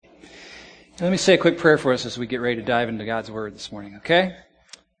Let me say a quick prayer for us as we get ready to dive into God's Word this morning, okay?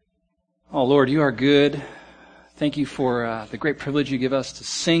 Oh, Lord, you are good. Thank you for the great privilege you give us to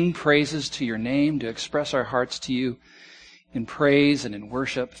sing praises to your name, to express our hearts to you in praise and in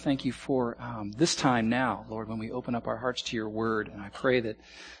worship. Thank you for this time now, Lord, when we open up our hearts to your Word. And I pray that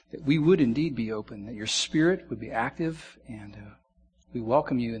we would indeed be open, that your Spirit would be active, and we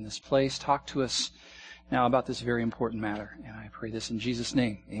welcome you in this place. Talk to us now about this very important matter. And I pray this in Jesus'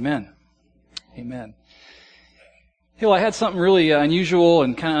 name. Amen. Amen. Hill, I had something really unusual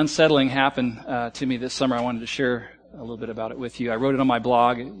and kind of unsettling happen to me this summer. I wanted to share a little bit about it with you. I wrote it on my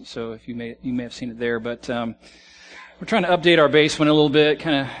blog, so if you may have seen it there. But we're trying to update our basement a little bit.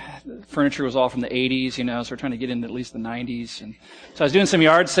 Kind of furniture was all from the 80s, so we're trying to get into at least the 90s. And so I was doing some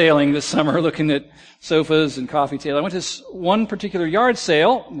yard sailing this summer, looking at sofas and coffee tables. I went to this one particular yard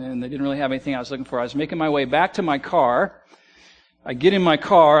sale, and they didn't really have anything I was looking for. I was making my way back to my car. I get in my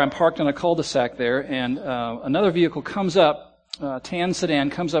car, I'm parked on a cul-de-sac there, and another vehicle comes up, tan sedan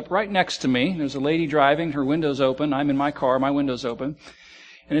comes up right next to me. There's a lady driving, her window's open. I'm in my car, my window's open.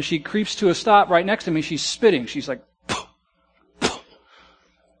 And as she creeps to a stop right next to me, she's spitting. She's like, poof, poof.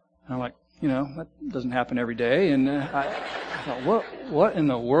 And I'm like, that doesn't happen every day. And I thought, what in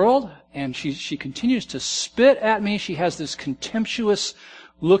the world? And she continues to spit at me. She has this contemptuous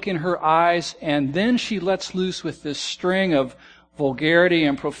look in her eyes, and then she lets loose with this string of vulgarity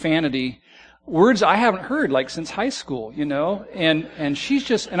and profanity, words I haven't heard since high school, and she's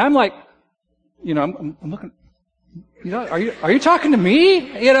just, and I'm like, I'm looking, are you talking to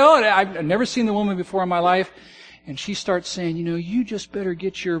me? And I've never seen the woman before in my life, and she starts saying, you just better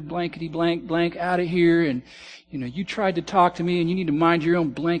get your blankety blank blank out of here, and you tried to talk to me, and you need to mind your own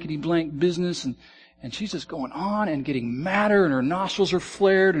blankety blank business, and she's just going on and getting madder, and her nostrils are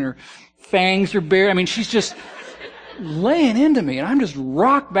flared, and her fangs are bare. I mean, she's just laying into me, and I'm just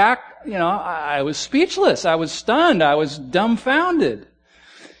rocked back. I was speechless. I was stunned. I was dumbfounded.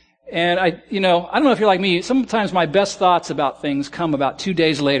 And I don't know if you're like me. Sometimes my best thoughts about things come about 2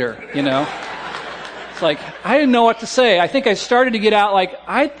 days later, It's like, I didn't know what to say. I think I started to get out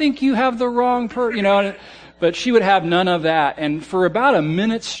I think you have the wrong but she would have none of that. And for about a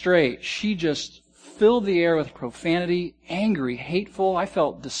minute straight, she just filled the air with profanity, angry, hateful. I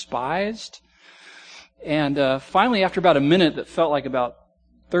felt despised. And finally, after about a minute that felt like about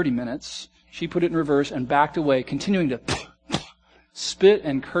 30 minutes, she put it in reverse and backed away, continuing to spit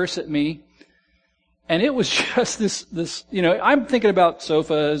and curse at me. And it was just this, I'm thinking about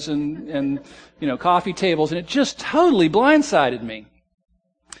sofas and coffee tables, and it just totally blindsided me.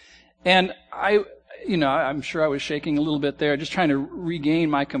 And I'm sure I was shaking a little bit there, just trying to regain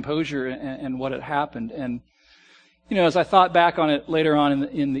my composure and what had happened. And as I thought back on it later on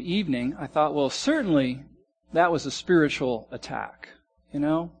in the evening, I thought, well, certainly that was a spiritual attack.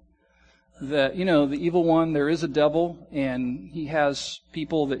 That, the evil one, there is a devil, and he has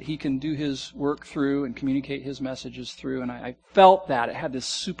people that he can do his work through and communicate his messages through. And I felt that. It had this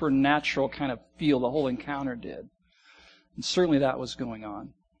supernatural kind of feel, the whole encounter did. And certainly that was going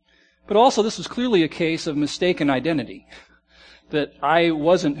on. But also, this was clearly a case of mistaken identity. That I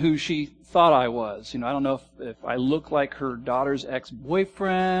wasn't who she thought I was. I don't know if I look like her daughter's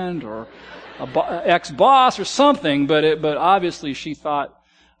ex-boyfriend or ex-boss or something, but obviously she thought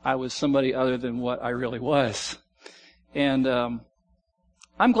I was somebody other than what I really was. And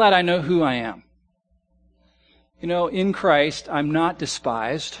I'm glad I know who I am. In Christ, I'm not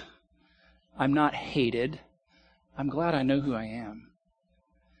despised. I'm not hated. I'm glad I know who I am.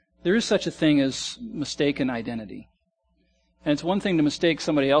 There is such a thing as mistaken identity. And it's one thing to mistake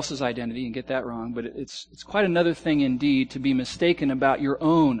somebody else's identity and get that wrong, but it's quite another thing indeed to be mistaken about your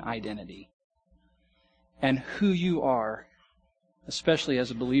own identity and who you are, especially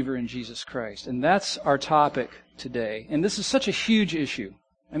as a believer in Jesus Christ. And that's our topic today. And this is such a huge issue.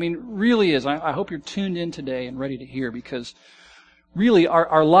 I mean, really is. I hope you're tuned in today and ready to hear, because really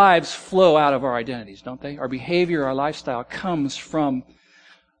our lives flow out of our identities, don't they? Our behavior, our lifestyle comes from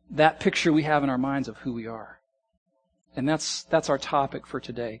that picture we have in our minds of who we are. And that's our topic for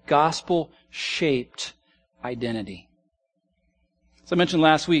today. Gospel-shaped identity. As I mentioned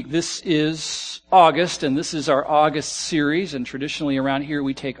last week, this is August, and this is our August series. And traditionally around here,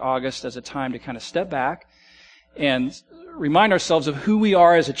 we take August as a time to kind of step back and remind ourselves of who we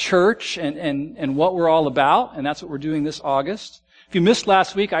are as a church and what we're all about. And that's what we're doing this August. If you missed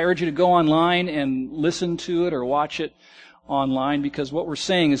last week, I urge you to go online and listen to it or watch it online, because what we're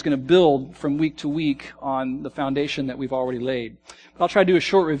saying is going to build from week to week on the foundation that we've already laid. But I'll try to do a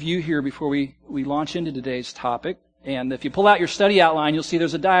short review here before we launch into today's topic. And if you pull out your study outline, you'll see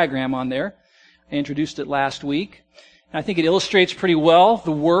there's a diagram on there. I introduced it last week. I think it illustrates pretty well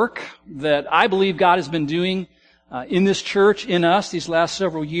the work that I believe God has been doing in this church, in us, these last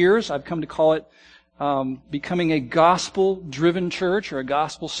several years. I've come to call it becoming a gospel-driven church or a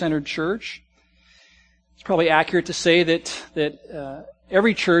gospel-centered church. It's probably accurate to say that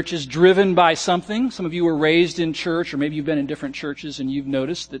every church is driven by something. Some of you were raised in church, or maybe you've been in different churches and you've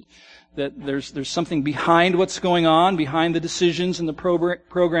noticed that there's something behind what's going on, behind the decisions and the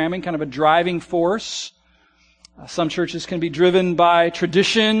programming, kind of a driving force. Some churches can be driven by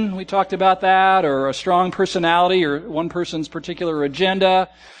tradition, we talked about that, or a strong personality, or one person's particular agenda,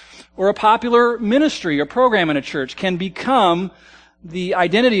 or a popular ministry or program in a church can become the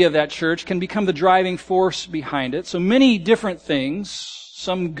identity of that church, can become the driving force behind it. So many different things,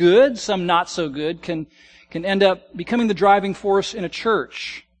 some good, some not so good, can end up becoming the driving force in a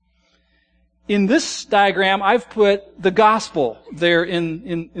church. In this diagram, I've put the gospel there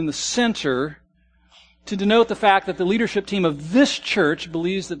in the center to denote the fact that the leadership team of this church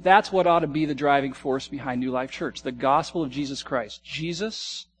believes that that's what ought to be the driving force behind New Life Church, the gospel of Jesus Christ.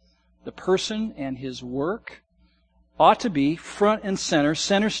 Jesus, the person and His work, ought to be front and center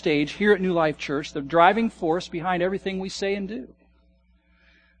stage here at New Life Church, the driving force behind everything we say and do.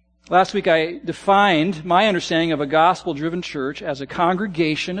 Last week I defined my understanding of a gospel-driven church as a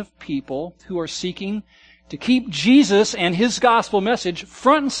congregation of people who are seeking to keep Jesus and His gospel message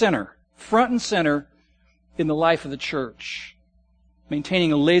front and center in the life of the church.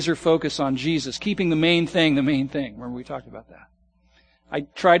 Maintaining a laser focus on Jesus, keeping the main thing. Remember we talked about that. I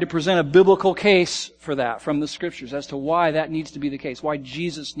tried to present a biblical case for that from the Scriptures as to why that needs to be the case, why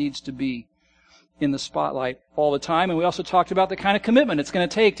Jesus needs to be in the spotlight all the time. And we also talked about the kind of commitment it's going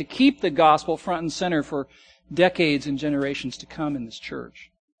to take to keep the gospel front and center for decades and generations to come in this church.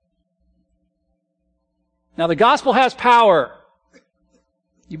 Now, the gospel has power.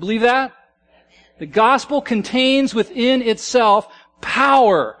 You believe that? The gospel contains within itself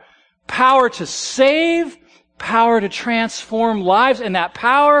power. Power to save, power to transform lives, and that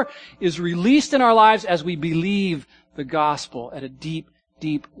power is released in our lives as we believe the gospel at a deep,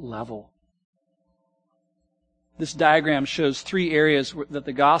 deep level. This diagram shows three areas that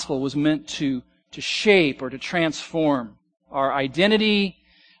the gospel was meant to shape or to transform: our identity,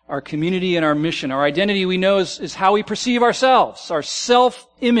 our community, and our mission. Our identity, we know, is how we perceive ourselves, our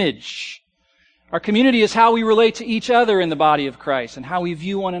self-image. Our community is how we relate to each other in the body of Christ and how we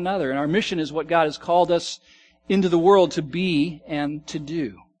view one another. And our mission is what God has called us into the world to be and to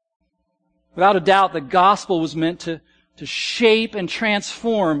do. Without a doubt, the gospel was meant to shape and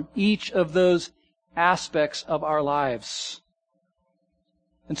transform each of those aspects of our lives.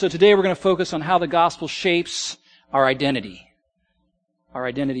 And so today we're going to focus on how the gospel shapes our identity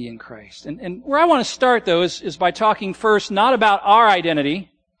in Christ. And where I want to start, though, is by talking first not about our identity,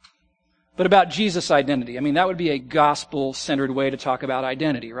 but about Jesus' identity. I mean, that would be a gospel-centered way to talk about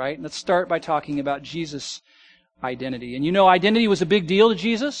identity, right? Let's start by talking about Jesus' identity. And you know, identity was a big deal to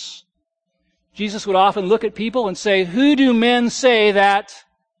Jesus. Jesus would often look at people and say, "Who do men say that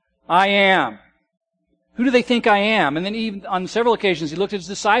I am? Who do they think I am?" And then even on several occasions, he looked at his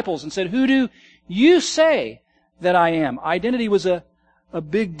disciples and said, "Who do you say that I am?" Identity was a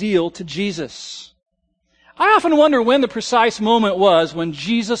big deal to Jesus. I often wonder when the precise moment was when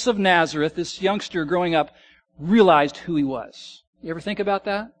Jesus of Nazareth, this youngster growing up, realized who he was. You ever think about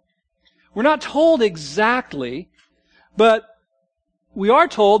that? We're not told exactly, but we are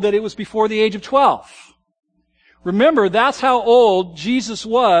told that it was before the age of 12. Remember, that's how old Jesus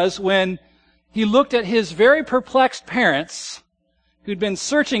was when he looked at his very perplexed parents, who'd been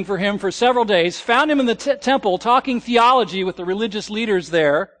searching for him for several days, found him in the temple talking theology with the religious leaders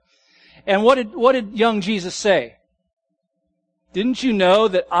there. And what did young Jesus say? "Didn't you know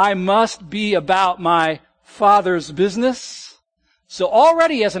that I must be about my Father's business?" So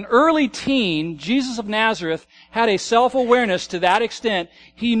already as an early teen, Jesus of Nazareth had a self-awareness to that extent.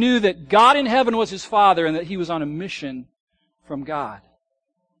 He knew that God in heaven was his Father and that he was on a mission from God.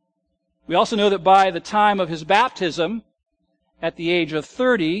 We also know that by the time of his baptism, at the age of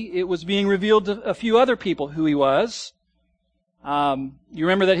 30, it was being revealed to a few other people who he was. You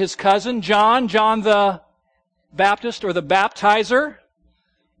remember that his cousin, John the Baptist or the baptizer,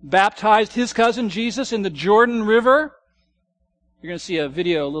 baptized his cousin Jesus in the Jordan River. You're going to see a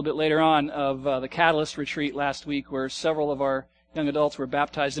video a little bit later on of the Catalyst retreat last week where several of our young adults were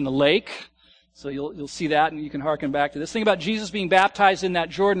baptized in a lake. So you'll see that, and you can hearken back to this thing about Jesus being baptized in that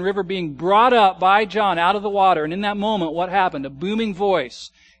Jordan River, being brought up by John out of the water. And in that moment, what happened? A booming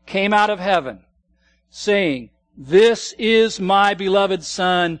voice came out of heaven saying, "This is my beloved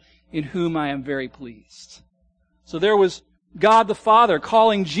Son, in whom I am very pleased." So there was God the Father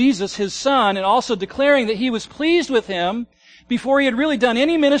calling Jesus his Son and also declaring that he was pleased with him before he had really done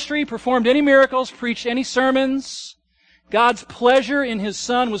any ministry, performed any miracles, preached any sermons. God's pleasure in his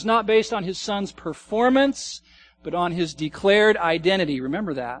Son was not based on his Son's performance, but on his declared identity.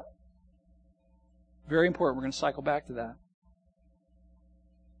 Remember that. Very important. We're going to cycle back to that.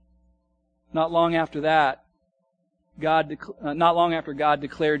 Not long after God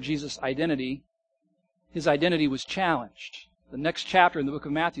declared Jesus' identity, his identity was challenged. The next chapter in the book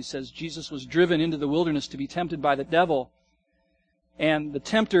of Matthew says Jesus was driven into the wilderness to be tempted by the devil. And the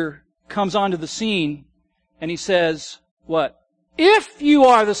tempter comes onto the scene and he says, what? If you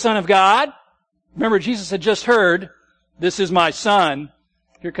are the Son of God. Remember, Jesus had just heard, this is my Son.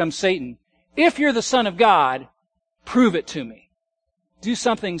 Here comes Satan. If you're the Son of God, prove it to me. Do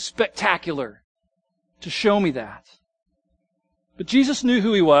something spectacular to show me that. But Jesus knew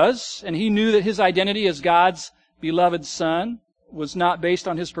who he was, and he knew that his identity as God's beloved Son was not based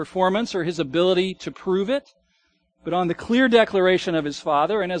on his performance or his ability to prove it, but on the clear declaration of his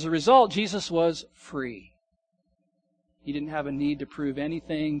Father, and as a result, Jesus was free. He didn't have a need to prove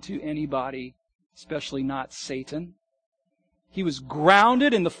anything to anybody, especially not Satan. He was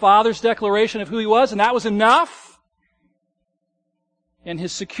grounded in the Father's declaration of who he was, and that was enough. And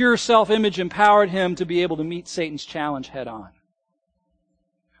his secure self-image empowered him to be able to meet Satan's challenge head on.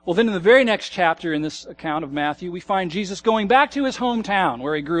 Well, then in the very next chapter in this account of Matthew, we find Jesus going back to his hometown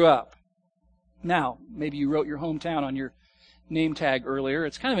where he grew up. Now, maybe you wrote your hometown on your name tag earlier.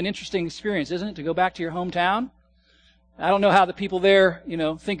 It's kind of an interesting experience, isn't it, to go back to your hometown? I don't know how the people there,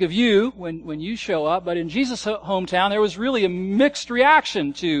 think of you when you show up, but in Jesus' hometown, there was really a mixed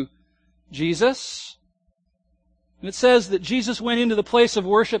reaction to Jesus. And it says that Jesus went into the place of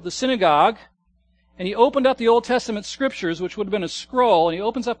worship, the synagogue, and he opened up the Old Testament scriptures, which would have been a scroll, and he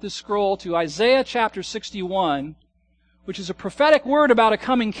opens up this scroll to Isaiah chapter 61, which is a prophetic word about a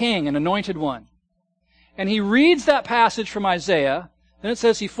coming king, an anointed one. And he reads that passage from Isaiah, then it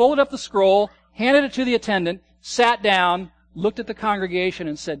says he folded up the scroll, handed it to the attendant, sat down, looked at the congregation,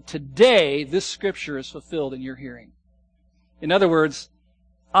 and said, "Today this scripture is fulfilled in your hearing." In other words,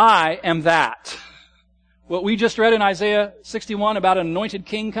 I am that. What we just read in Isaiah 61 about an anointed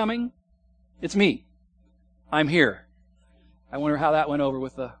king coming, it's me. I'm here. I wonder how that went over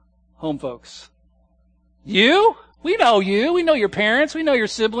with the home folks. You? We know you. We know your parents. We know your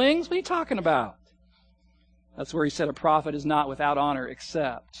siblings. What are you talking about? That's where he said a prophet is not without honor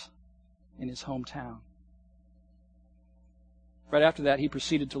except in his hometown. Right after that, he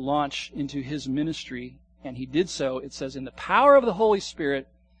proceeded to launch into his ministry, and he did so, it says, in the power of the Holy Spirit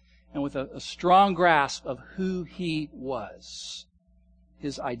and with a strong grasp of who he was,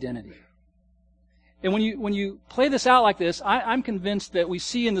 his identity. And when you play this out like this, I'm convinced that we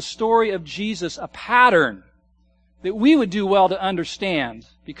see in the story of Jesus a pattern that we would do well to understand,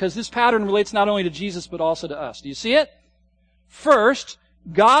 because this pattern relates not only to Jesus but also to us. Do you see it? First,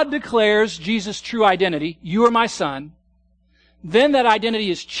 God declares Jesus' true identity. You are my Son. Then that identity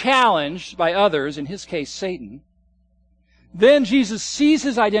is challenged by others, in his case Satan. Then Jesus sees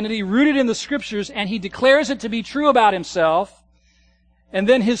his identity rooted in the Scriptures, and he declares it to be true about himself. And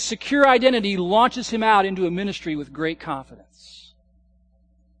then his secure identity launches him out into a ministry with great confidence.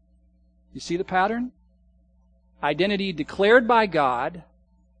 You see the pattern? Identity declared by God,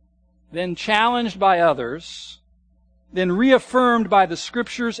 then challenged by others, then reaffirmed by the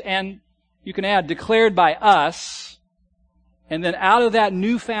Scriptures, and you can add declared by us, and then out of that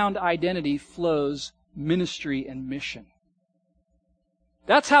newfound identity flows ministry and mission.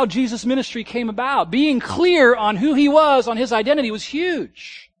 That's how Jesus' ministry came about. Being clear on who he was, on his identity, was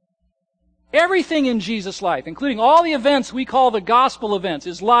huge. Everything in Jesus' life, including all the events we call the gospel events,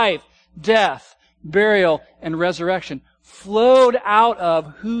 his life, death, burial, and resurrection, flowed out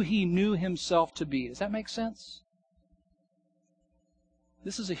of who he knew himself to be. Does that make sense?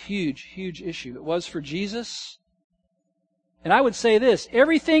 This is a huge, huge issue. It was for Jesus. And I would say this,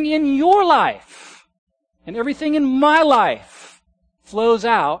 everything in your life and everything in my life flows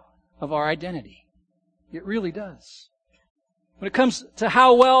out of our identity. It really does. When it comes to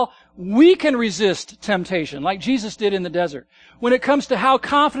how well we can resist temptation, like Jesus did in the desert. When it comes to how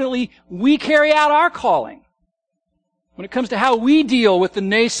confidently we carry out our calling. When it comes to how we deal with the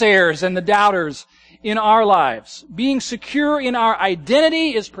naysayers and the doubters in our lives. Being secure in our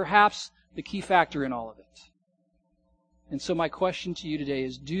identity is perhaps the key factor in all of it. And so my question to you today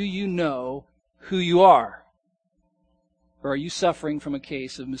is, do you know who you are? Or are you suffering from a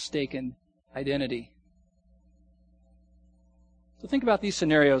case of mistaken identity? So think about these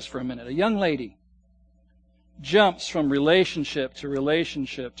scenarios for a minute. A young lady jumps from relationship to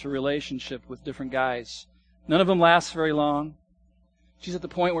relationship to relationship with different guys None of them lasts very long. She's at the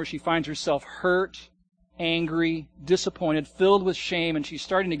point where she finds herself hurt, angry, disappointed, filled with shame, and she's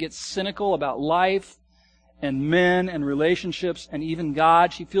starting to get cynical about life and men and relationships and even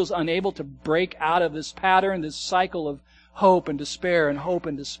God. She feels unable to break out of this pattern, this cycle of hope and despair and hope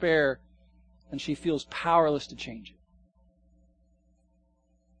and despair, and she feels powerless to change it.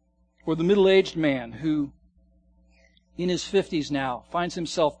 Or the middle-aged man who, in his 50s now, finds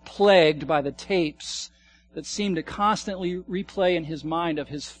himself plagued by the tapes that seem to constantly replay in his mind of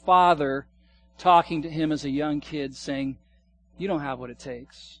his father talking to him as a young kid saying, "You don't have what it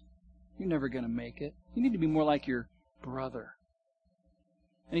takes. You're never going to make it. You need to be more like your brother."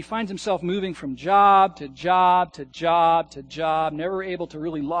 And he finds himself moving from job to job to job to job, never able to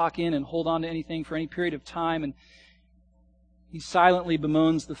really lock in and hold on to anything for any period of time. And he silently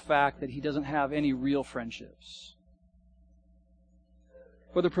bemoans the fact that he doesn't have any real friendships.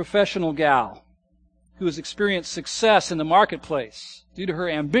 Or the professional gal who has experienced success in the marketplace due to her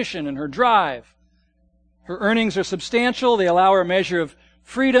ambition and her drive. Her earnings are substantial. They allow her a measure of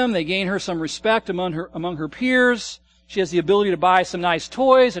freedom. They gain her some respect among her peers. She has the ability to buy some nice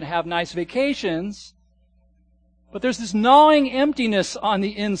toys and have nice vacations. But there's this gnawing emptiness on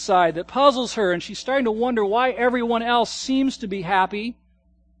the inside that puzzles her, and she's starting to wonder why everyone else seems to be happy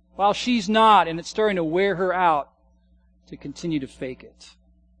while she's not, and it's starting to wear her out to continue to fake it.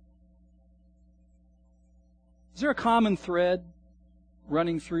 Is there a common thread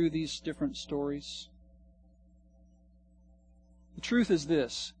running through these different stories? The truth is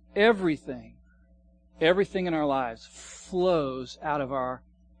this: everything in our lives flows out of our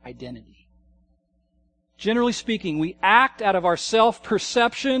identity. Generally speaking, we act out of our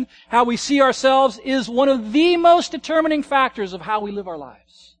self-perception. How we see ourselves is one of the most determining factors of how we live our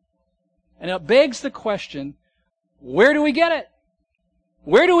lives. And it begs the question, where do we get it?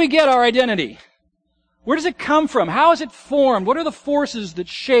 Where do we get our identity? Where does it come from? How is it formed? What are the forces that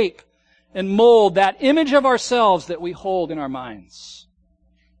shape and mold that image of ourselves that we hold in our minds?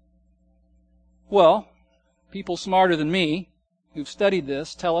 Well, people smarter than me who've studied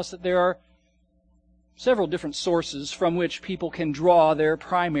this tell us that there are several different sources from which people can draw their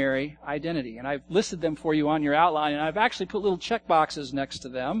primary identity. And I've listed them for you on your outline, and I've actually put little check boxes next to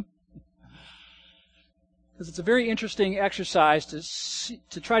them, because it's a very interesting exercise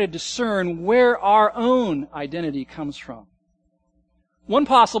to try to discern where our own identity comes from. One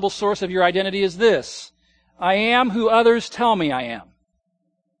possible source of your identity is this: I am who others tell me I am.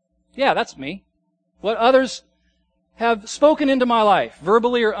 Yeah, that's me. What others have spoken into my life,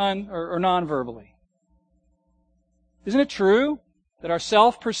 verbally or non-verbally. Isn't it true that our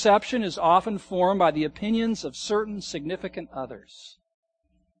self-perception is often formed by the opinions of certain significant others?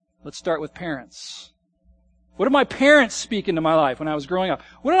 Let's start with parents. What did my parents speak into my life when I was growing up?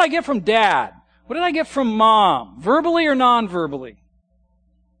 What did I get from Dad? What did I get from Mom, verbally or non-verbally?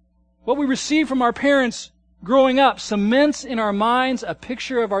 What we receive from our parents growing up cements in our minds a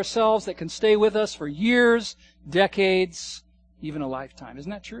picture of ourselves that can stay with us for years, decades, even a lifetime.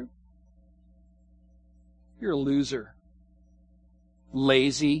 Isn't that true? You're a loser,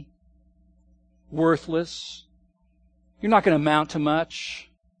 lazy, worthless. You're not going to amount to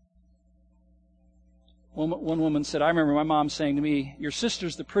much. One woman said, I remember my mom saying to me, "Your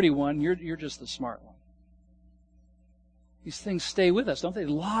sister's the pretty one, you're just the smart one." These things stay with us, don't they?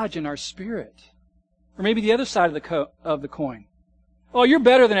 Lodge in our spirit. Or maybe the other side of the coin. "Oh, you're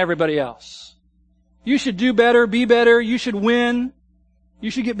better than everybody else. You should do better, be better, you should win.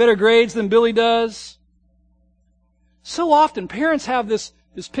 You should get better grades than Billy does." So often, parents have this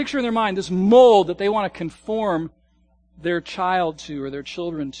picture in their mind, this mold that they want to conform their child to or their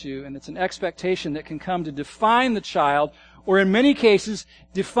children to, and it's an expectation that can come to define the child, or in many cases,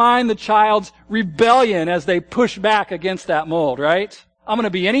 define the child's rebellion as they push back against that mold, right? I'm going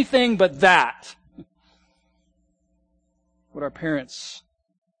to be anything but that. What our parents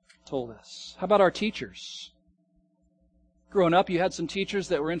told us. How about our teachers? Growing up, you had some teachers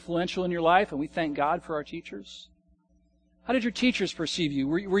that were influential in your life, and we thank God for our teachers. How did your teachers perceive you?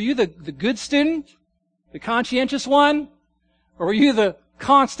 Were you the good student? The conscientious one? Or were you the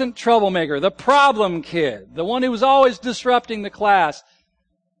constant troublemaker, the problem kid, the one who was always disrupting the class?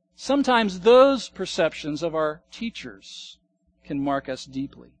 Sometimes those perceptions of our teachers can mark us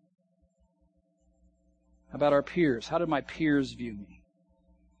deeply. How about our peers? How did my peers view me?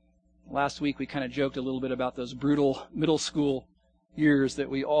 Last week we kind of joked a little bit about those brutal middle school years that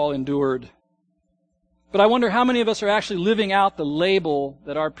we all endured. But I wonder how many of us are actually living out the label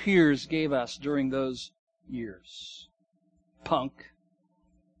that our peers gave us during those years. Punk,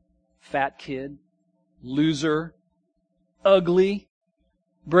 fat kid, loser, ugly,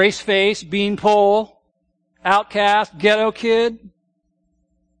 brace face, beanpole, outcast, ghetto kid,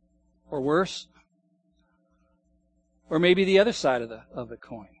 or worse. Or maybe the other side of the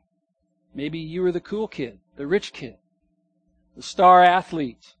coin. Maybe you were the cool kid, the rich kid, the star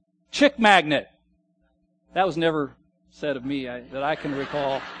athlete, chick magnet. That was never said of me that I can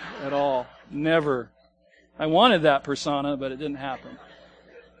recall at all. Never. I wanted that persona, but it didn't happen.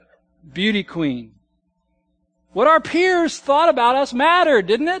 Beauty queen. What our peers thought about us mattered,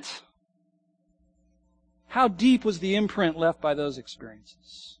 didn't it? How deep was the imprint left by those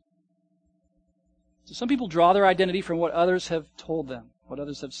experiences? So some people draw their identity from what others have told them, what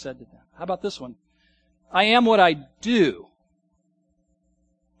others have said to them. How about this one? I am what I do.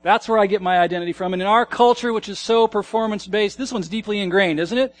 That's where I get my identity from. And in our culture, which is so performance-based, this one's deeply ingrained,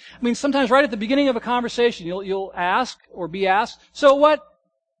 isn't it? I mean, sometimes right at the beginning of a conversation, you'll ask or be asked, so what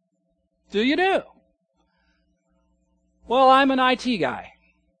do you do? Well, I'm an IT guy.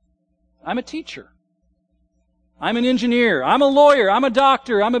 I'm a teacher. I'm an engineer. I'm a lawyer. I'm a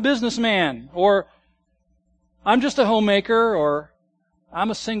doctor. I'm a businessman. Or I'm just a homemaker. Or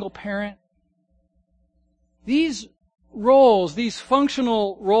I'm a single parent. These roles, these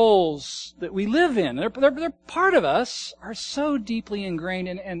functional roles that we live in, they're part of us, are so deeply ingrained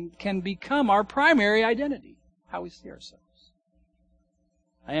and can become our primary identity, how we see ourselves.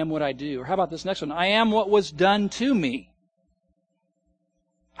 I am what I do. Or how about this next one? I am what was done to me.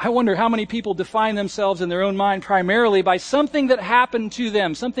 I wonder how many people define themselves in their own mind primarily by something that happened to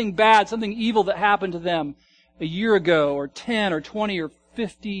them, something bad, something evil that happened to them a year ago, or 10 or 20 or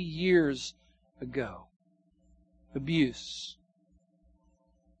 50 years ago. Abuse,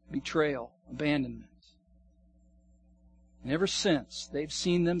 betrayal, abandonment. And ever since, they've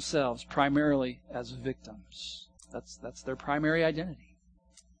seen themselves primarily as victims. That's their primary identity.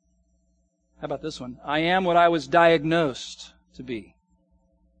 How about this one? I am what I was diagnosed to be.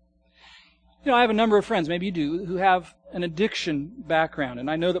 You know, I have a number of friends, maybe you do, who have an addiction background. And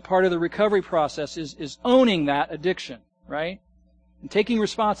I know that part of the recovery process is owning that addiction, right? And taking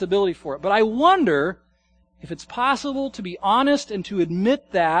responsibility for it. But I wonder if it's possible to be honest and to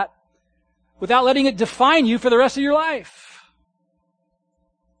admit that without letting it define you for the rest of your life.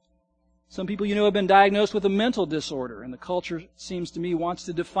 Some people you know have been diagnosed with a mental disorder, and the culture, it seems to me, wants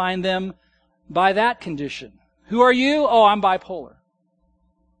to define them by that condition. Who are you? Oh, I'm bipolar.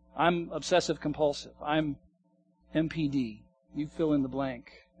 I'm obsessive compulsive. I'm MPD. You fill in the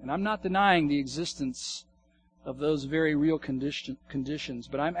blank. And I'm not denying the existence of those very real conditions,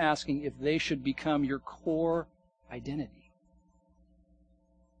 but I'm asking if they should become your core identity.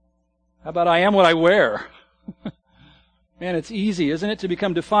 How about I am what I wear? Man, it's easy, isn't it, to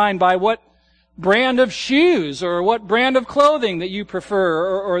become defined by what brand of shoes or what brand of clothing that you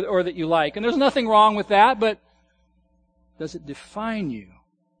prefer or that you like. And there's nothing wrong with that, but does it define you?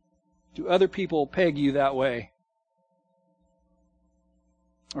 Do other people peg you that way?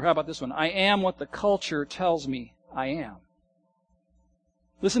 Or how about this one? I am what the culture tells me I am.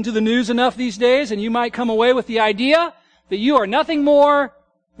 Listen to the news enough these days and you might come away with the idea that you are nothing more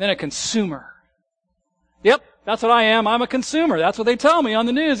than a consumer. Yep, that's what I am. I'm a consumer. That's what they tell me on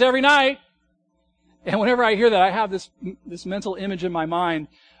the news every night. And whenever I hear that, I have this mental image in my mind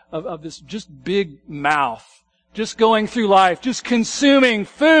of this just big mouth, just going through life, just consuming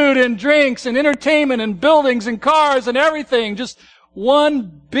food and drinks and entertainment and buildings and cars and everything. Just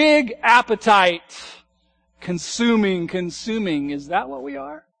one big appetite. Consuming. Is that what we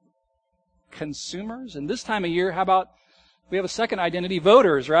are? Consumers? And this time of year, how about we have a second identity,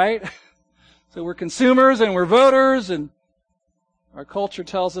 voters, right? So we're consumers and we're voters, and our culture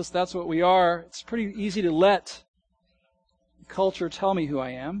tells us that's what we are. It's pretty easy to let culture tell me who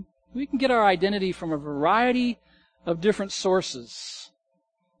I am. We can get our identity from a variety of different sources.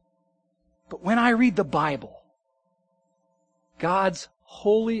 But when I read the Bible, God's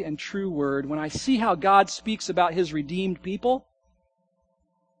holy and true word, when I see how God speaks about His redeemed people,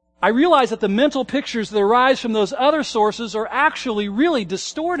 I realize that the mental pictures that arise from those other sources are actually really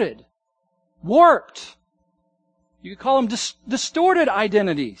distorted, warped. You could call them distorted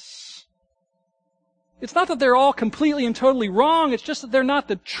identities. It's not that they're all completely and totally wrong, it's just that they're not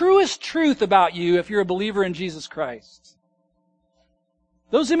the truest truth about you if you're a believer in Jesus Christ.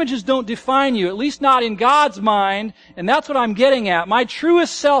 Those images don't define you, at least not in God's mind, and that's what I'm getting at. My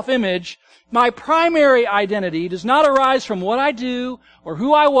truest self-image, my primary identity, does not arise from what I do, or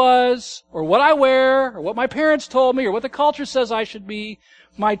who I was, or what I wear, or what my parents told me, or what the culture says I should be.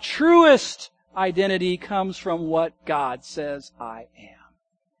 My truest identity comes from what God says I am.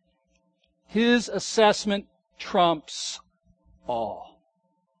 His assessment trumps all.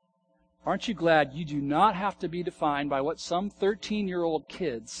 Aren't you glad you do not have to be defined by what some 13-year-old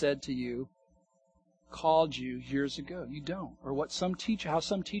kid said to you called you years ago. You don't. Or how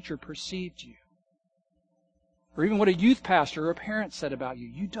some teacher perceived you. Or even what a youth pastor or a parent said about you.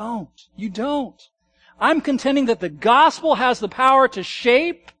 You don't. You don't. I'm contending that the gospel has the power to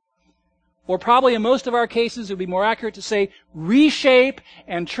shape, or probably in most of our cases it would be more accurate to say reshape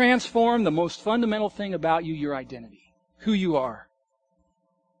and transform the most fundamental thing about you, your identity. Who you are.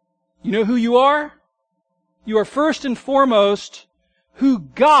 You know who you are? You are first and foremost who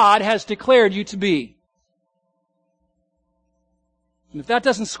God has declared you to be. And if that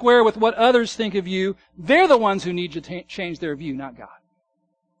doesn't square with what others think of you, they're the ones who need to change their view, not God.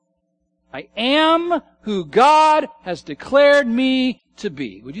 I am who God has declared me to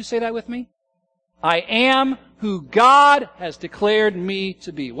be. Would you say that with me? I am who God has declared me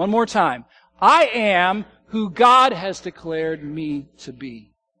to be. One more time. I am who God has declared me to be.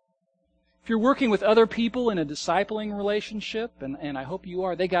 If you're working with other people in a discipling relationship, and I hope you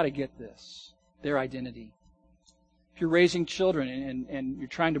are, they got to get this, their identity. If you're raising children and you're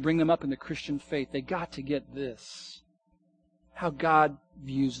trying to bring them up in the Christian faith, they got to get this, how God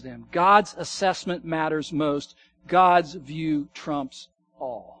views them. God's assessment matters most. God's view trumps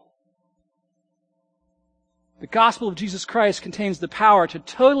all. The gospel of Jesus Christ contains the power to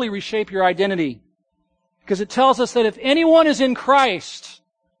totally reshape your identity, because it tells us that if anyone is in Christ,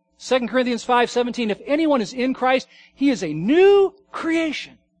 2 Corinthians 5:17, if anyone is in Christ, he is a new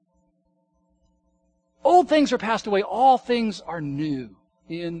creation. Old things are passed away. All things are new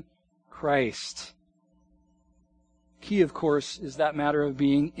in Christ. Key, of course, is that matter of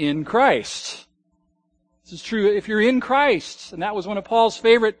being in Christ. This is true if you're in Christ. And that was one of Paul's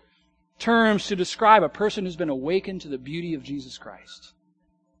favorite terms to describe a person who's been awakened to the beauty of Jesus Christ.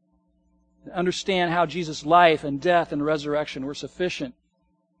 To understand how Jesus' life and death and resurrection were sufficient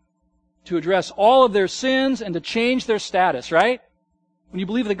to address all of their sins and to change their status, right? When you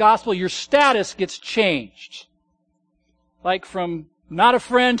believe the gospel, your status gets changed. Like from not a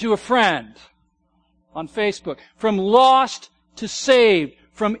friend to a friend on Facebook. From lost to saved.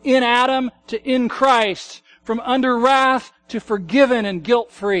 From in Adam to in Christ. From under wrath to forgiven and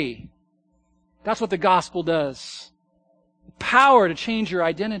guilt-free. That's what the gospel does. The power to change your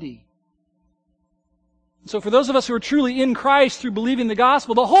identity. So for those of us who are truly in Christ through believing the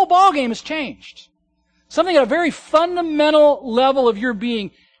gospel, the whole ballgame has changed. Something at a very fundamental level of your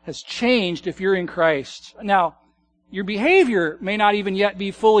being has changed if you're in Christ. Now, your behavior may not even yet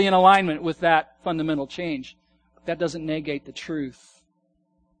be fully in alignment with that fundamental change. But that doesn't negate the truth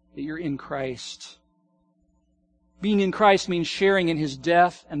that you're in Christ. Being in Christ means sharing in His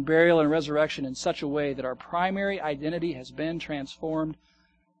death and burial and resurrection in such a way that our primary identity has been transformed.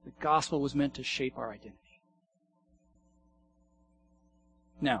 The gospel was meant to shape our identity.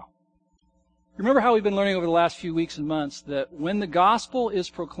 Now, remember how we've been learning over the last few weeks and months that when the gospel is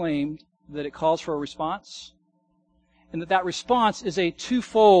proclaimed, that it calls for a response? And that response is a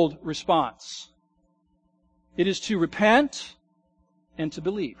twofold response. It is to repent and to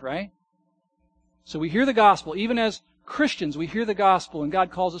believe, right? So we hear the gospel. Even as Christians, we hear the gospel, and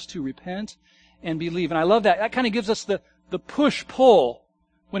God calls us to repent and believe. And I love that. That kind of gives us the push-pull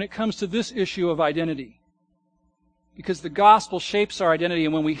when it comes to this issue of identity. Because the gospel shapes our identity,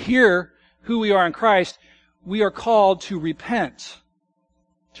 and when we hear who we are in Christ, we are called to repent.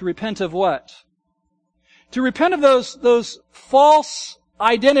 To repent of what? To repent of those false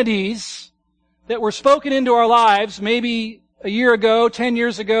identities that were spoken into our lives maybe a year ago, 10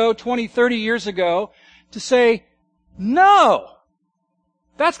 years ago, 20, 30 years ago, to say, no,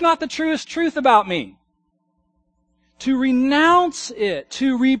 that's not the truest truth about me. To renounce it,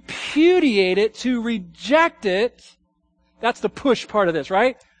 to repudiate it, to reject it. That's the push part of this,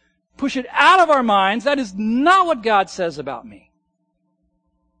 right? Push it out of our minds. That is not what God says about me.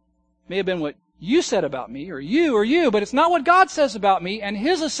 May have been what you said about me, or you, but it's not what God says about me, and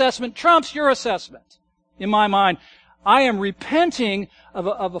His assessment trumps your assessment. In my mind, I am repenting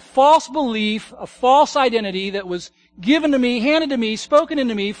of a false belief, a false identity that was given to me, handed to me, spoken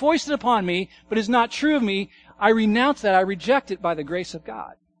into me, foisted upon me, but is not true of me. I renounce that. I reject it by the grace of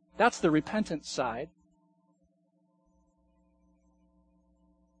God. That's the repentance side.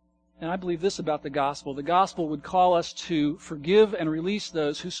 And I believe this about the gospel. The gospel would call us to forgive and release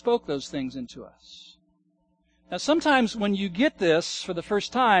those who spoke those things into us. Now sometimes when you get this for the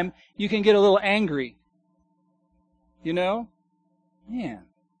first time, you can get a little angry. You know? Man,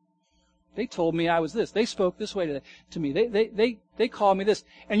 they told me I was this. They spoke this way to me. They called me this.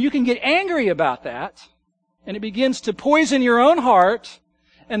 And you can get angry about that. And it begins to poison your own heart.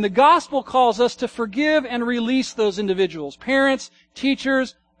 And the gospel calls us to forgive and release those individuals. Parents,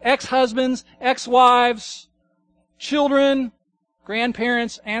 teachers, ex-husbands, ex-wives, children,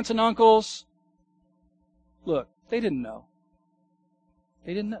 grandparents, aunts and uncles. Look, they didn't know.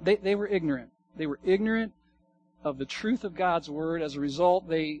 They didn't know. They were ignorant. They were ignorant of the truth of God's Word. As a result,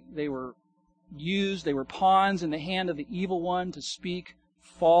 they were used, they were pawns in the hand of the evil one to speak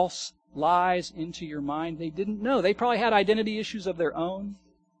false lies into your mind. They didn't know. They probably had identity issues of their own.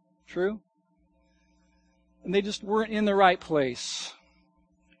 True? And they just weren't in the right place.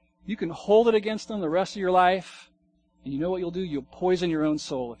 You can hold it against them the rest of your life, and you know what you'll do? You'll poison your own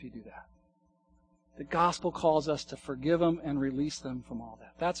soul if you do that. The gospel calls us to forgive them and release them from all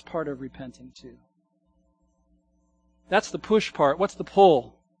that. That's part of repenting too. That's the push part. What's the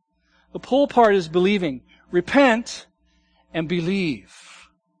pull? The pull part is believing. Repent and believe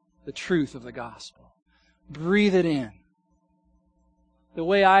the truth of the gospel. Breathe it in. The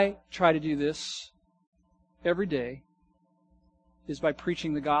way I try to do this every day is by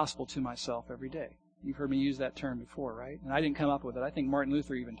preaching the gospel to myself every day. You've heard me use that term before, right? And I didn't come up with it. I think Martin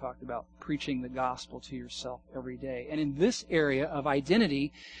Luther even talked about preaching the gospel to yourself every day. And in this area of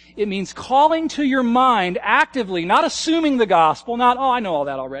identity, it means calling to your mind actively, not assuming the gospel, not, oh, I know all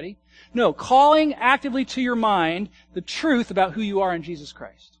that already. No, calling actively to your mind the truth about who you are in Jesus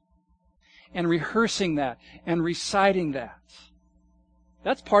Christ. And rehearsing that and reciting that.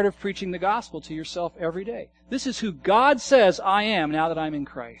 That's part of preaching the gospel to yourself every day. This is who God says I am now that I'm in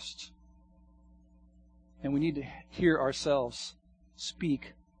Christ. And we need to hear ourselves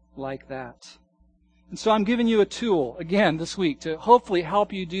speak like that. And so I'm giving you a tool, again, this week to hopefully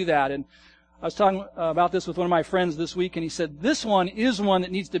help you do that. And I was talking about this with one of my friends this week, and he said, this one is one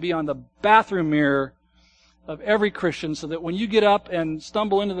that needs to be on the bathroom mirror of every Christian, so that when you get up and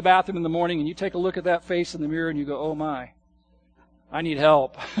stumble into the bathroom in the morning and you take a look at that face in the mirror and you go, oh my, I need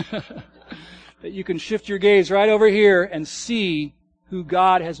help. That you can shift your gaze right over here and see who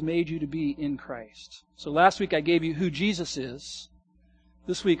God has made you to be in Christ. So last week I gave you who Jesus is.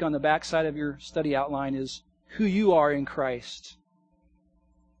 This week on the back side of your study outline is who you are in Christ.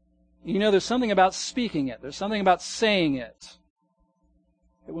 You know, there's something about speaking it. There's something about saying it.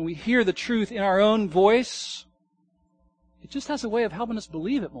 That when we hear the truth in our own voice, it just has a way of helping us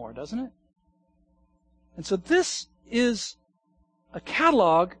believe it more, doesn't it? And so this is a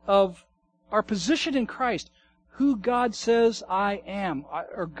catalog of our position in Christ. Who God says I am,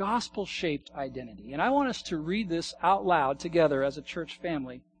 our gospel-shaped identity. And I want us to read this out loud together as a church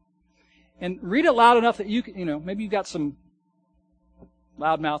family. And read it loud enough that you can, maybe you've got some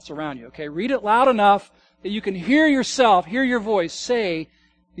loud mouths around you, okay? Read it loud enough that you can hear yourself, hear your voice say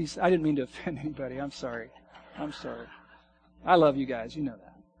these. I didn't mean to offend anybody. I'm sorry. I love you guys. You know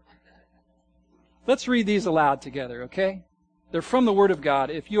that. Let's read these aloud together, okay? They're from the Word of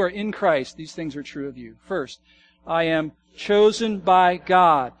God. If you are in Christ, these things are true of you. First, I am chosen by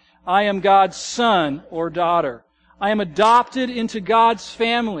God. I am God's son or daughter. I am adopted into God's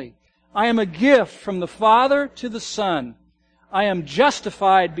family. I am a gift from the Father to the Son. I am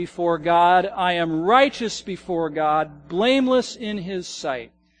justified before God. I am righteous before God, blameless in His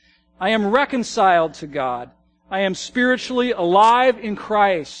sight. I am reconciled to God. I am spiritually alive in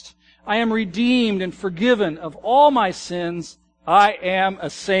Christ. I am redeemed and forgiven of all my sins. I am a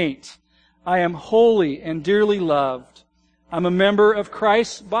saint. I am holy and dearly loved. I'm a member of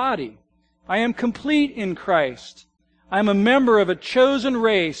Christ's body. I am complete in Christ. I am a member of a chosen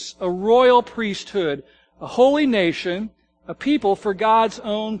race, a royal priesthood, a holy nation, a people for God's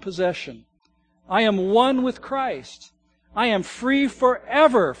own possession. I am one with Christ. I am free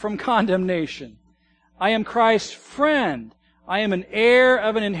forever from condemnation. I am Christ's friend. I am an heir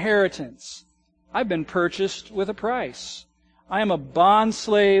of an inheritance. I've been purchased with a price. I am a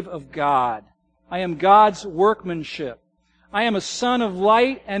bondslave of God. I am God's workmanship. I am a son of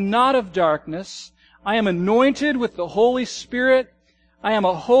light and not of darkness. I am anointed with the Holy Spirit. I am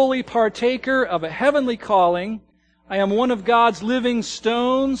a holy partaker of a heavenly calling. I am one of God's living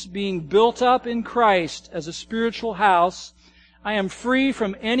stones being built up in Christ as a spiritual house. I am free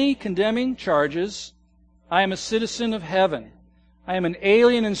from any condemning charges. I am a citizen of heaven. I am an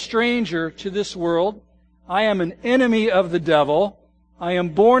alien and stranger to this world. I am an enemy of the devil. I am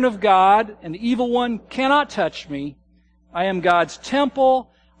born of God, and the evil one cannot touch me. I am God's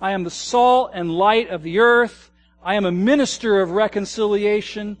temple. I am the salt and light of the earth. I am a minister of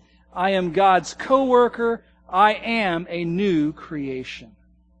reconciliation. I am God's co-worker. I am a new creation.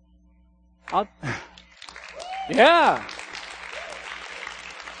 Yeah.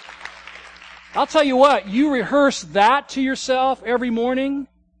 I'll tell you what, you rehearse that to yourself every morning,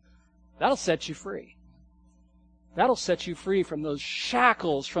 that'll set you free. That'll set you free from those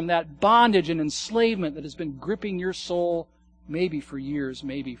shackles, from that bondage and enslavement that has been gripping your soul maybe for years,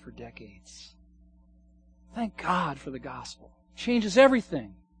 maybe for decades. Thank God for the gospel. Changes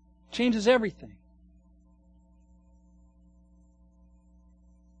everything. Changes everything.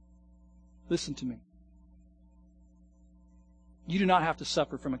 Listen to me. You do not have to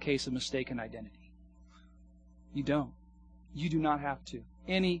suffer from a case of mistaken identity. You don't. You do not have to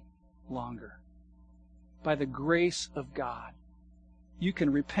any longer. By the grace of God, you can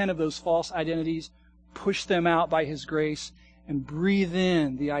repent of those false identities, push them out by His grace, and breathe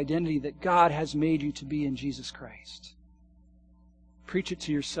in the identity that God has made you to be in Jesus Christ. Preach it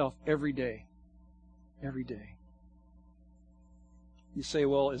to yourself every day. Every day. You say,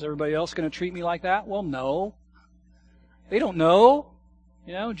 well, is everybody else going to treat me like that? Well, no. They don't know.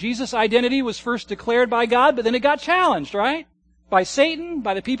 Jesus' identity was first declared by God, but then it got challenged, right? By Satan,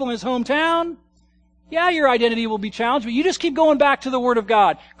 by the people in his hometown. Yeah, your identity will be challenged, but you just keep going back to the Word of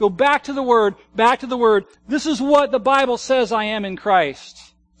God. Go back to the Word, back to the Word. This is what the Bible says I am in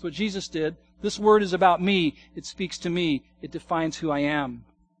Christ. That's what Jesus did. This Word is about me. It speaks to me. It defines who I am.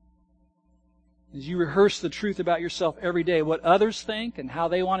 As you rehearse the truth about yourself every day, what others think and how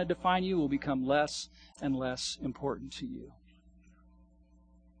they want to define you will become less and less important to you.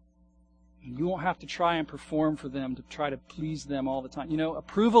 You won't have to try and perform for them to try to please them all the time.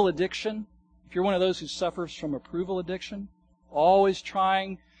 Approval addiction, if you're one of those who suffers from approval addiction, always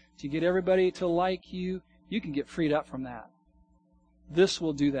trying to get everybody to like you, you can get freed up from that. This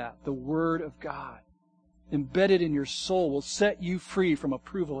will do that. The Word of God, embedded in your soul, will set you free from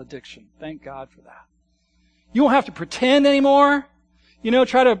approval addiction. Thank God for that. You won't have to pretend anymore.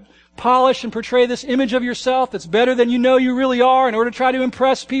 Try to polish and portray this image of yourself that's better than you know you really are in order to try to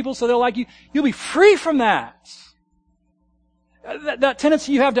impress people so they'll like you. You'll be free from that. That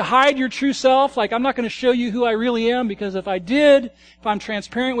tendency you have to hide your true self, like I'm not going to show you who I really am because if I did, if I'm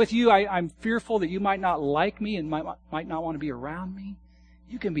transparent with you, I'm fearful that you might not like me and might not want to be around me.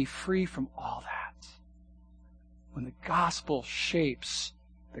 You can be free from all that. When the gospel shapes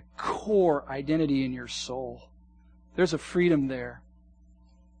the core identity in your soul, there's a freedom there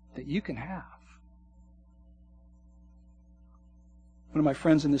that you can have. One of my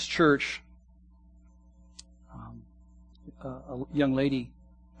friends in this church, a young lady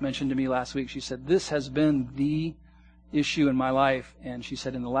mentioned to me last week, she said, this has been the issue in my life. And she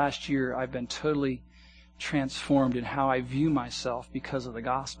said, in the last year, I've been totally transformed in how I view myself because of the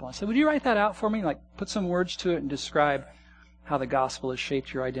gospel. I said, would you write that out for me? Like, put some words to it and describe how the gospel has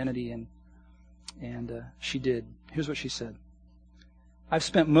shaped your identity. And she did. Here's what she said. I've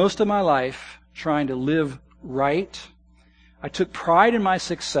spent most of my life trying to live right. I took pride in my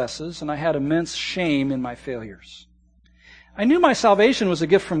successes, and I had immense shame in my failures. I knew my salvation was a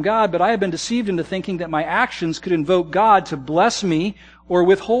gift from God, but I had been deceived into thinking that my actions could invoke God to bless me or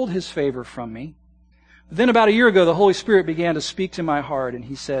withhold His favor from me. But then about a year ago, the Holy Spirit began to speak to my heart, and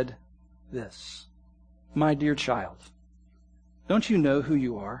He said this, my dear child, don't you know who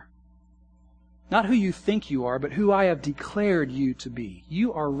you are? Not who you think you are, but who I have declared you to be.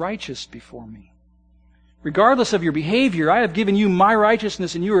 You are righteous before me. Regardless of your behavior, I have given you my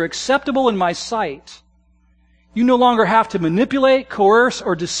righteousness, and you are acceptable in my sight. You no longer have to manipulate, coerce,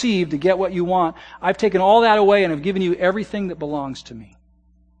 or deceive to get what you want. I've taken all that away and have given you everything that belongs to me.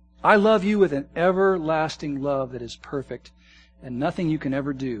 I love you with an everlasting love that is perfect, and nothing you can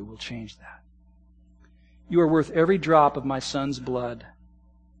ever do will change that. You are worth every drop of my Son's blood.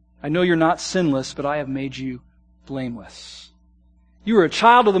 I know you're not sinless, but I have made you blameless. You are a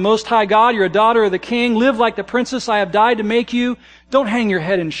child of the Most High God. You're a daughter of the King. Live like the princess I have died to make you. Don't hang your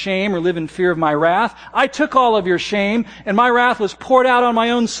head in shame or live in fear of my wrath. I took all of your shame, and my wrath was poured out on my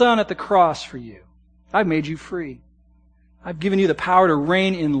own Son at the cross for you. I've made you free. I've given you the power to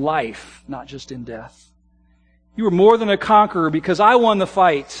reign in life, not just in death. You are more than a conqueror because I won the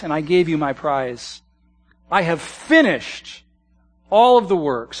fight, and I gave you my prize. I have finished all of the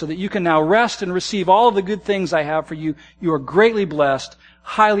work so that you can now rest and receive all of the good things I have for you. You are greatly blessed,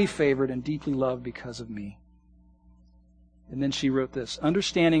 highly favored, and deeply loved because of me. And then she wrote this,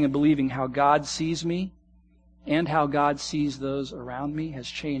 understanding and believing how God sees me and how God sees those around me has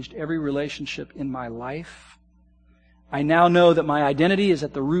changed every relationship in my life. I now know that my identity is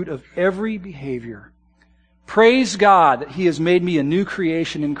at the root of every behavior. Praise God that He has made me a new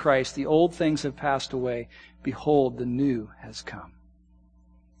creation in Christ. The old things have passed away. Behold, the new has come.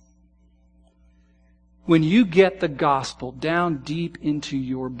 When you get the gospel down deep into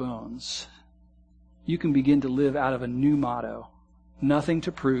your bones, you can begin to live out of a new motto. Nothing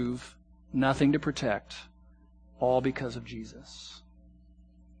to prove, nothing to protect, all because of Jesus.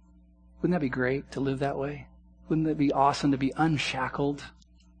 Wouldn't that be great to live that way? Wouldn't it be awesome to be unshackled?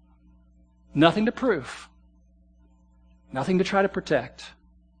 Nothing to prove, nothing to try to protect,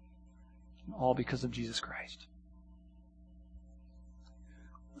 all because of Jesus Christ.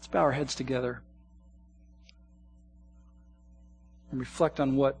 Let's bow our heads together and reflect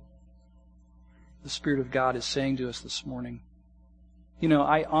on what the Spirit of God is saying to us this morning. You know,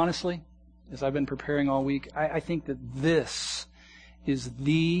 I honestly, as I've been preparing all week, I think that this is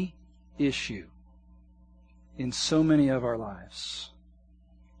the issue in so many of our lives.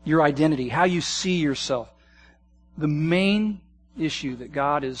 Your identity, how you see yourself. The main issue that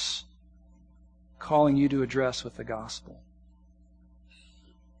God is calling you to address with the gospel.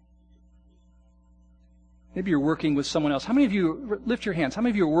 Maybe you're working with someone else. How many of you, lift your hands, how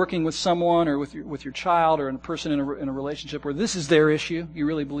many of you are working with someone or with your child or a person in a relationship where this is their issue? You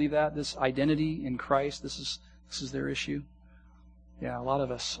really believe that? This identity in Christ, this is their issue? Yeah, a lot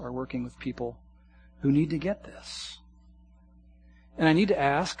of us are working with people who need to get this. And I need to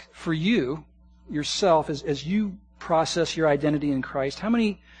ask for you, yourself, as you process your identity in Christ, how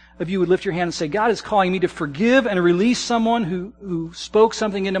many of you would lift your hand and say, God is calling me to forgive and release someone who spoke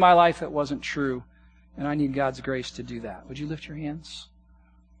something into my life that wasn't true, and I need God's grace to do that? Would you lift your hands?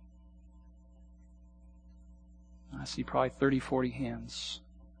 I see probably 30, 40 hands.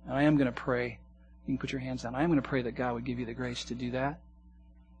 And I am going to pray. You can put your hands down. I am going to pray that God would give you the grace to do that.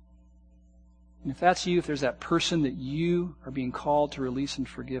 And if that's you, if there's that person that you are being called to release and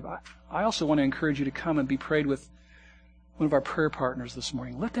forgive, I also want to encourage you to come and be prayed with one of our prayer partners this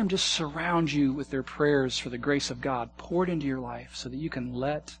morning. Let them just surround you with their prayers for the grace of God poured into your life so that you can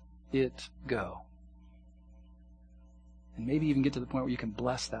let it go. And maybe even get to the point where you can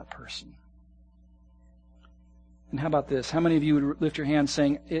bless that person. And how about this? How many of you would lift your hand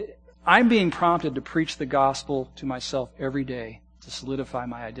saying, I'm being prompted to preach the gospel to myself every day to solidify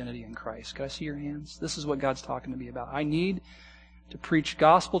my identity in Christ? Can I see your hands? This is what God's talking to me about. I need to preach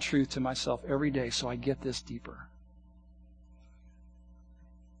gospel truth to myself every day so I get this deeper.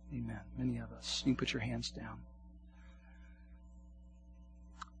 Amen. Many of us. You can put your hands down.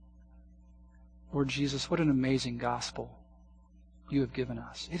 Lord Jesus, what an amazing gospel you have given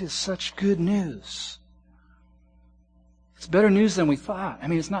us. It is such good news. It's better news than we thought. I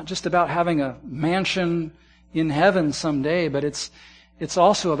mean, it's not just about having a mansion in heaven someday, but it's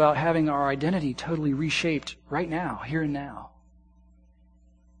also about having our identity totally reshaped right now, here and now.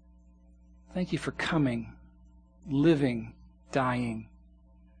 Thank you for coming, living, dying,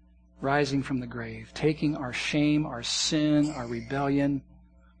 rising from the grave, taking our shame, our sin, our rebellion,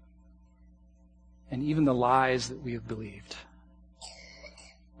 and even the lies that we have believed.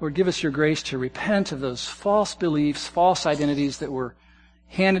 Lord, give us your grace to repent of those false beliefs, false identities that were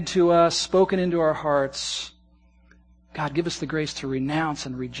handed to us, spoken into our hearts. God, give us the grace to renounce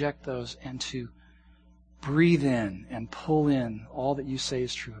and reject those and to breathe in and pull in all that you say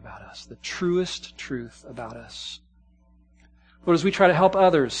is true about us, the truest truth about us. Lord, as we try to help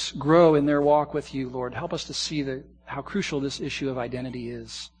others grow in their walk with you, Lord, help us to see how crucial this issue of identity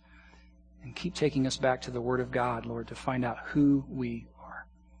is. And keep taking us back to the Word of God, Lord, to find out who we are.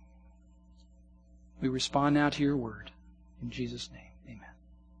 We respond now to your word. In Jesus' name.